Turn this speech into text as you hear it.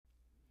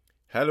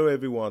Hello,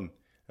 everyone,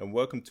 and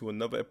welcome to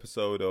another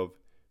episode of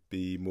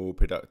Be More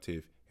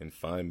Productive in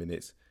 5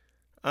 Minutes.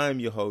 I'm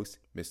your host,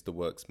 Mr.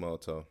 Work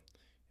Smarter,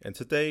 and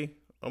today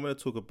I'm going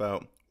to talk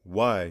about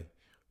why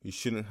you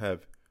shouldn't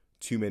have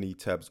too many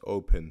tabs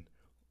open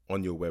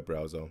on your web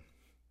browser.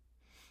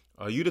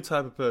 Are you the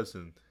type of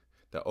person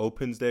that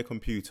opens their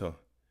computer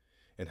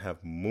and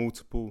have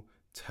multiple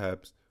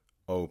tabs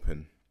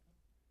open?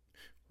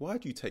 Why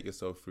do you take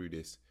yourself through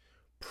this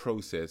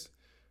process?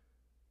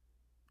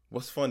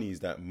 What's funny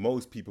is that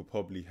most people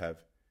probably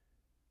have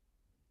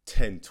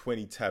 10,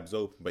 20 tabs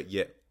open, but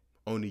yet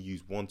only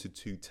use 1 to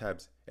 2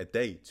 tabs a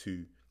day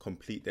to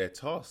complete their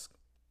task.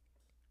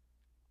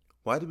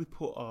 Why do we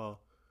put our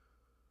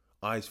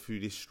eyes through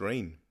this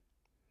strain?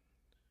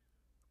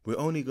 We're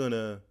only going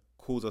to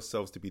cause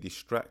ourselves to be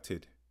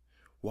distracted.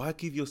 Why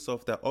give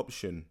yourself that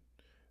option?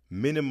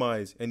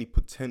 Minimize any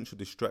potential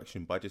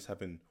distraction by just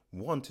having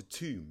 1 to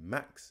 2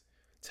 max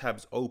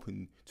tabs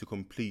open to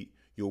complete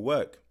your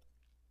work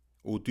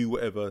or do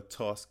whatever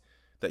task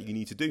that you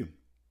need to do.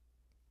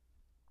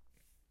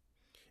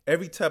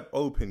 Every tab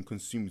open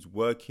consumes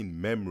working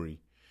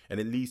memory and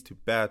it leads to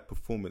bad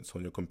performance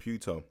on your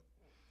computer.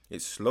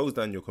 It slows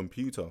down your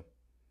computer.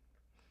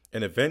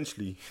 And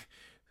eventually,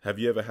 have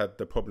you ever had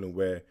the problem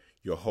where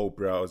your whole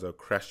browser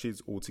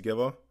crashes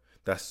altogether?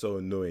 That's so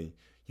annoying.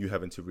 You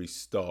having to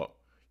restart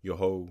your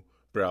whole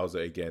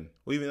browser again,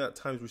 or even at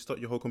times restart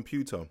your whole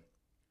computer.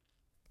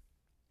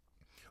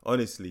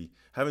 Honestly,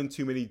 having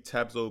too many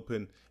tabs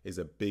open is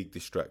a big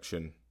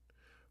distraction.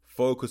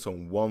 Focus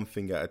on one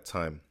thing at a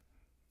time.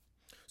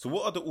 So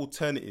what are the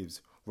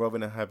alternatives rather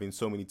than having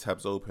so many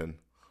tabs open?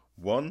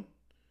 One,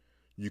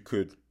 you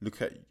can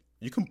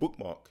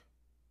bookmark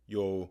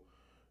your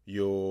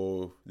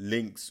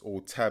links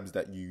or tabs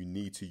that you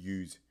need to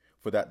use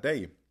for that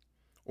day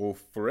or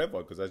forever,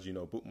 because as you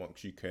know,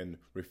 bookmarks, you can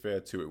refer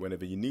to it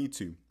whenever you need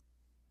to.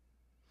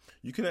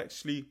 You can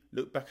actually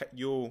look back at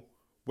your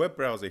web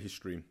browser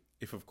history.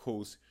 If, of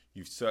course,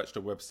 you've searched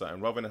a website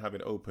and rather than have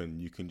it open,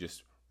 you can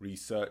just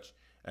research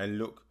and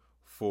look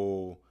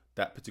for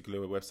that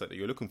particular website that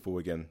you're looking for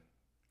again.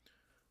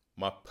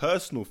 My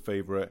personal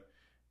favorite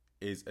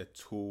is a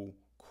tool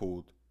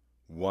called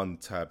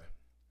OneTab.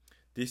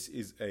 This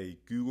is a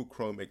Google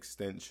Chrome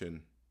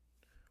extension,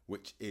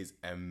 which is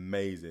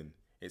amazing.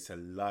 It's a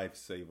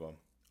lifesaver.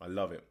 I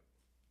love it.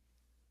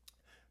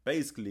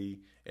 Basically,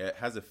 it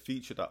has a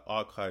feature that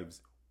archives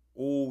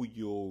all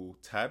your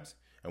tabs.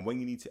 And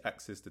when you need to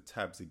access the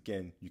tabs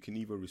again, you can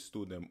either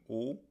restore them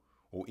all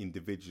or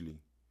individually.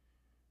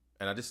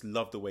 And I just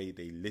love the way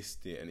they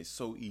list it, and it's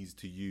so easy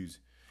to use.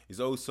 It's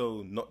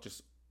also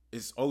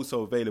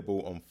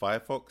available on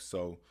Firefox,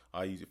 so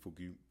I use it for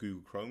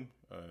Google Chrome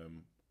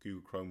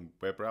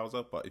web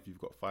browser. But if you've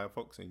got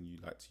Firefox and you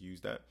like to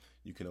use that,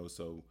 you can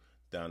also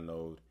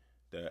download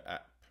the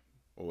app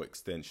or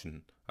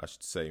extension, I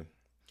should say.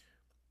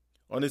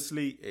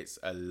 Honestly, it's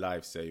a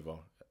lifesaver.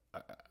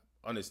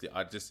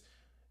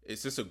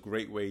 It's just a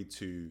great way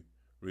to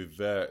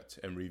revert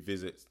and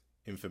revisit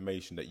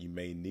information that you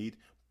may need,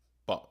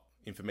 but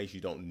information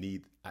you don't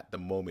need at the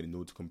moment in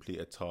order to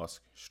complete a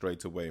task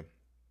straight away.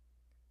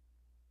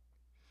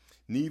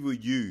 Neither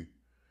you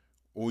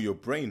or your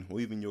brain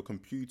or even your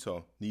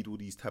computer need all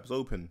these tabs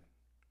open.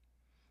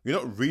 You're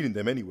not reading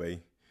them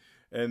anyway.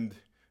 And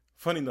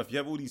funny enough, you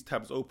have all these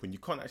tabs open, you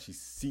can't actually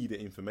see the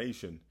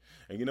information.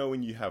 And you know,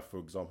 when you have, for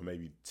example,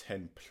 maybe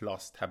 10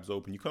 plus tabs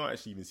open, you can't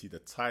actually even see the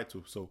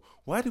title. So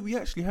why do we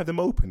actually have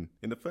them open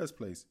in the first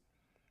place?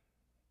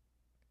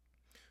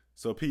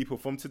 So people,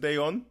 from today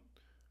on,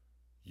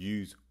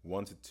 use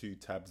 1 to 2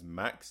 tabs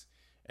max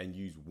and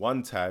use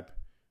OneTab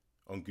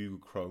on Google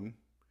Chrome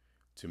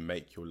to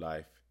make your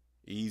life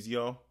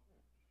easier,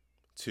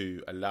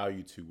 to allow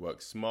you to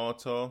work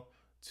smarter,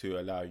 to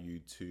allow you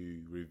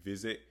to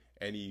revisit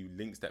any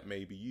links that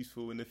may be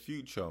useful in the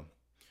future.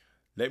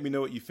 Let me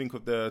know what you think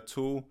of the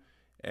tool,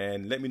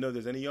 and let me know if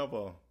there's any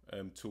other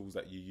tools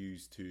that you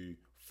use to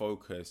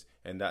focus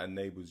and that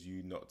enables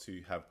you not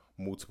to have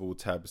multiple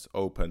tabs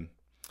open.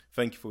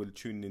 Thank you for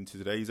tuning in to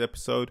today's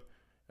episode,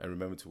 and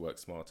remember to work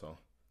smarter.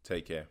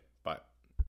 Take care. Bye.